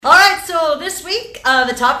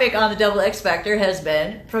The topic on the Double X Factor has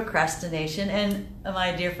been procrastination, and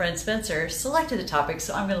my dear friend Spencer selected a topic,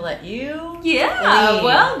 so I'm going to let you. Yeah, lead.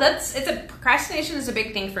 well, procrastination is a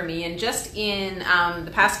big thing for me, and just in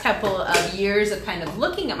the past couple of years of kind of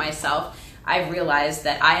looking at myself, I've realized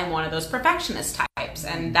that I am one of those perfectionist types,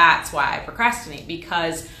 and that's why I procrastinate,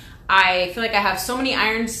 because I feel like I have so many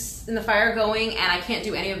irons in the fire going, and I can't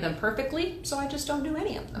do any of them perfectly, so I just don't do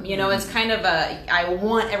any of them. You know, it's kind of I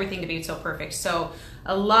want everything to be so perfect. So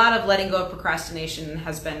a lot of letting go of procrastination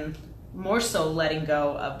has been more so letting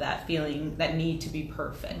go of that feeling, that need to be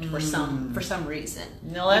perfect for some reason.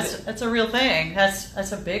 No, that's a real thing.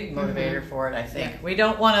 That's a big motivator for it, I think. Yeah. We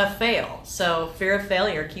don't want to fail, so fear of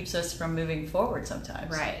failure keeps us from moving forward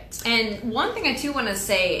sometimes. Right. And one thing I too want to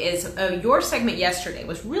say is your segment yesterday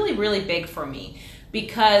was really, really big for me,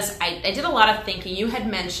 because I did a lot of thinking. You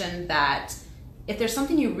had mentioned that if there's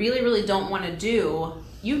something you really, really don't want to do,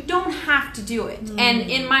 you don't have to do it. And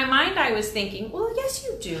in my mind, I was thinking, well, yes,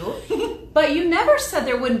 you do. But you never said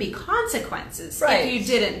there wouldn't be consequences if you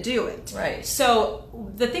didn't do it. Right.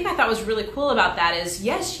 So the thing I thought was really cool about that is,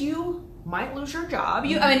 yes, you might lose your job.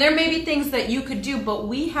 I mean, there may be things that you could do, but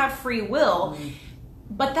we have free will.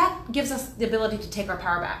 But that gives us the ability to take our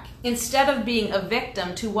power back. Instead of being a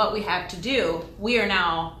victim to what we have to do, we are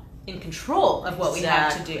now in control of what we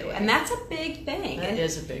have to do. And that's a big thing. That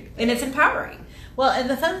is a big thing. And it's empowering. Well, and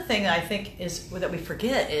the other thing that I think is that we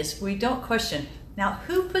forget is we don't question, now,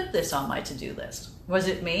 who put this on my to-do list? Was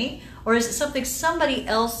it me? Or is it something somebody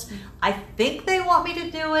else, I think they want me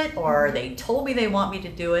to do it, or they told me they want me to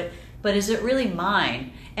do it, but is it really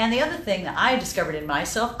mine? And the other thing that I discovered in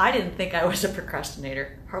myself, I didn't think I was a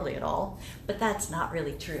procrastinator, hardly at all, but that's not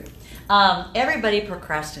really true. Everybody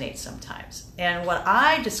procrastinates sometimes. And what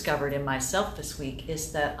I discovered in myself this week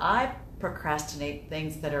is that I procrastinate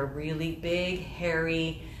things that are really big,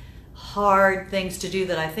 hairy, hard things to do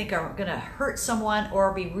that I think are going to hurt someone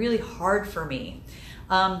or be really hard for me.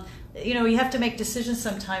 You know, you have to make decisions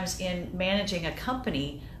sometimes in managing a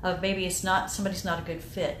company of maybe somebody's not a good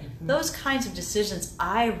fit. Those kinds of decisions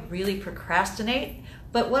I really procrastinate.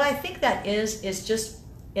 But what I think that is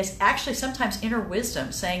actually sometimes inner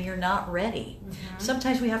wisdom saying you're not ready.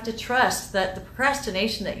 Sometimes we have to trust that the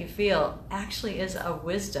procrastination that you feel actually is a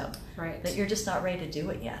wisdom. Right. That you're just not ready to do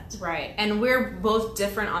it yet. Right. And we're both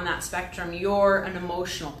different on that spectrum. You're an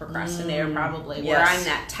emotional procrastinator probably, where I'm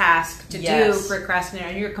that task to do procrastinator,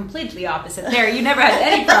 and you're completely opposite there. You never had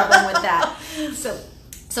any problem with that.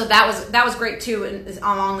 So that was great too, and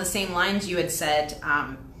along the same lines you had said.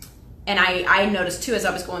 And I noticed too as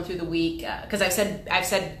I was going through the week, because I've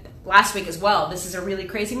said last week as well, this is a really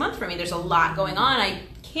crazy month for me. There's a lot going on. I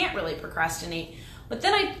can't really procrastinate. But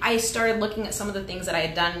then I started looking at some of the things that I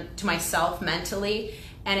had done to myself mentally,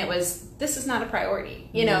 and it was, this is not a priority.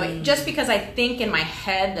 You know, just because I think in my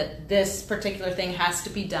head that this particular thing has to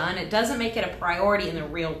be done, it doesn't make it a priority in the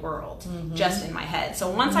real world, just in my head. So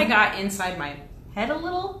once I got inside my head a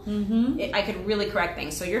little, I could really correct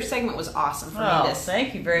things. So your segment was awesome for me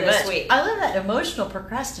thank you very this much. week. I love that emotional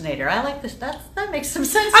procrastinator. I like this. That makes some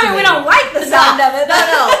sense. I mean, we don't like the sound of it.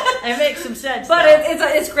 No, it makes some sense. But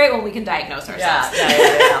it's great when we can diagnose ourselves.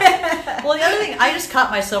 Yeah. Well, the other thing, I just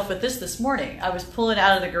caught myself with this morning. I was pulling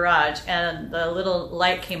out of the garage, and the little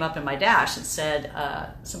light came up in my dash and said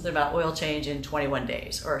something about oil change in 21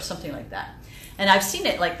 days or something like that. And I've seen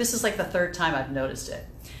it, this is the third time I've noticed it.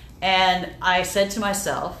 And I said to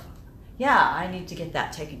myself, yeah, I need to get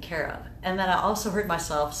that taken care of. And then I also heard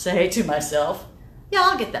myself say to myself, yeah,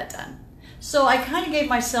 I'll get that done. So I kind of gave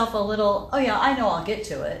myself a little, oh yeah, I know I'll get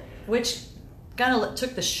to it, which kind of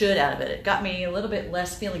took the should out of it. It got me a little bit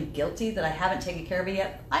less feeling guilty that I haven't taken care of it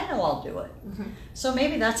yet. I know I'll do it. So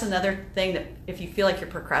maybe that's another thing, that if you feel like you're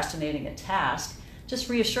procrastinating a task, just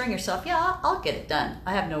reassuring yourself, yeah, I'll get it done.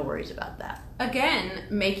 I have no worries about that. Again,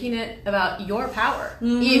 making it about your power,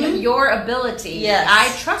 even your ability. Yes.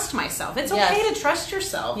 I trust myself. It's okay to trust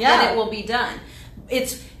yourself that it will be done.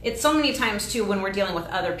 It's so many times too when we're dealing with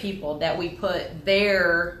other people that we put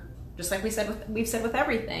their, just like we've said with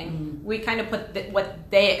everything, we kind of put what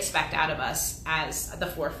they expect out of us as the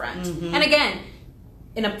forefront. And again,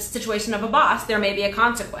 in a situation of a boss, there may be a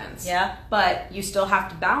consequence. Yeah. But you still have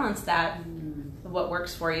to balance that. What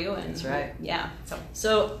works for you, and that's right. Yeah.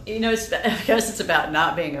 So I guess it's about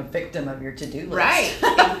not being a victim of your to-do list.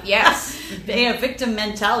 Right. Yes. Being a victim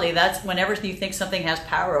mentality, that's whenever you think something has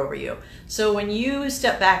power over you. So when you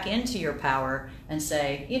step back into your power and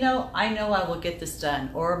say, I know I will get this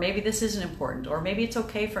done, or maybe this isn't important, or maybe it's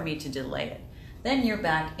okay for me to delay it, then you're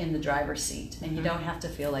back in the driver's seat, and you don't have to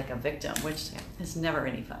feel like a victim, which is never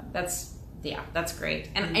any fun. That's Yeah, that's great.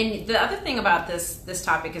 And the other thing about this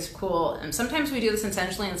topic is cool. And sometimes we do this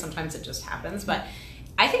intentionally, and sometimes it just happens. But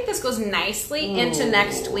I think this goes nicely into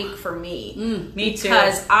next week for me. Me too.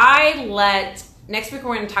 Because next week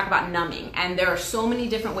we're going to talk about numbing, and there are so many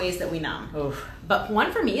different ways that we numb. Oof. But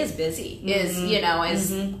one for me is busy. Is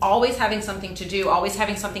always having something to do, always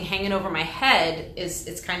having something hanging over my head.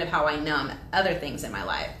 It's kind of how I numb other things in my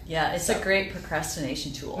life. Yeah, it's a great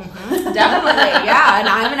procrastination tool. Definitely, yeah. And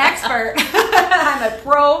I'm an expert. I'm a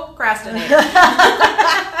procrastinator.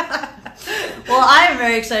 Well, I'm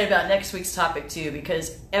very excited about next week's topic too,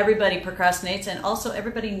 because everybody procrastinates and also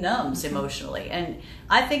everybody numbs emotionally. And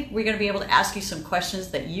I think we're going to be able to ask you some questions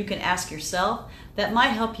that you can ask yourself that might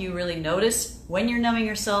help you really notice when you're numbing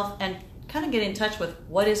yourself and kind of get in touch with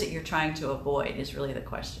what is it you're trying to avoid is really the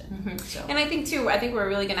question. So. And I think we're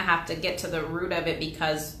really going to have to get to the root of it,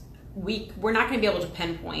 because we're not going to be able to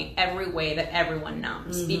pinpoint every way that everyone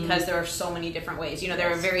numbs, because there are so many different ways.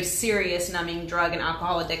 There are very serious numbing drug and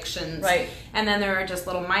alcohol addictions, right? And then there are just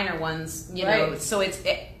little minor ones, know. So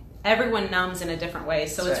everyone numbs in a different way.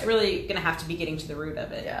 So it's really going to have to be getting to the root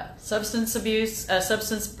of it. Yeah, substance abuse,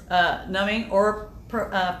 numbing, or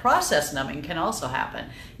process numbing can also happen.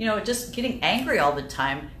 Just getting angry all the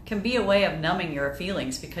time can be a way of numbing your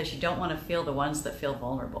feelings, because you don't want to feel the ones that feel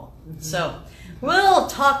vulnerable. So we'll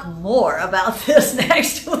talk more about this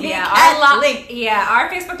next week. Yeah, our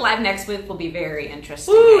Facebook Live next week will be very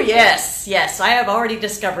interesting. Ooh, yes. I have already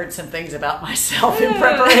discovered some things about myself in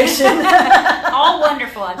preparation. All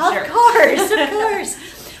wonderful, I'm sure. Of course.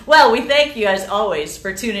 Well, we thank you as always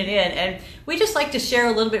for tuning in, and we just like to share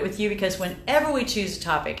a little bit with you, because whenever we choose a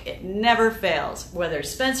topic, it never fails. Whether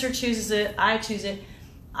Spencer chooses it, I choose it,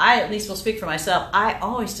 I at least will speak for myself, I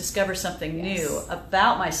always discover something new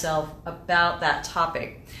about myself, about that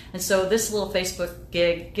topic. And so this little Facebook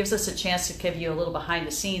gig gives us a chance to give you a little behind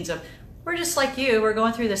the scenes of, we're just like you, we're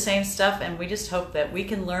going through the same stuff, and we just hope that we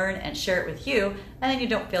can learn and share it with you, and then you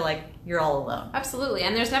don't feel like you're all alone. Absolutely.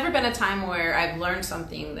 And there's never been a time where I've learned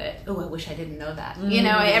something that, I wish I didn't know that.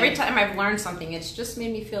 Every time I've learned something, it's just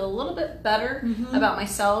made me feel a little bit better about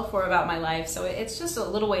myself or about my life. So it's just a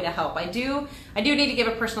little way to help. I do need to give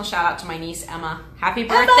a personal shout out to my niece, Emma. Happy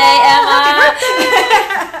birthday, Emma!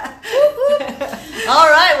 Happy birthday! All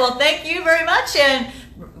right. Well, thank you very much. And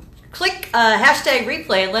click hashtag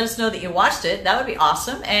replay and let us know that you watched it. That would be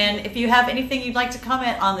awesome. And if you have anything you'd like to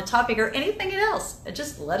comment on the topic or anything else,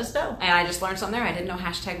 just let us know. And I just learned something there. I didn't know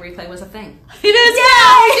hashtag replay was a thing. It is.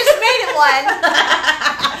 Yeah, we just made it one.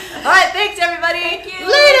 All right. Thanks, everybody. Thank you.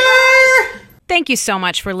 Later. Thank you so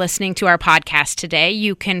much for listening to our podcast today.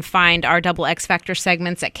 You can find our Double X Factor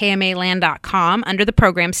segments at kmaland.com under the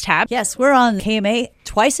Programs tab. Yes, we're on KMA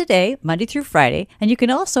twice a day, Monday through Friday. And you can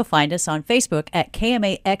also find us on Facebook at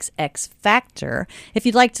KMAXX Factor if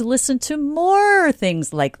you'd like to listen to more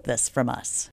things like this from us.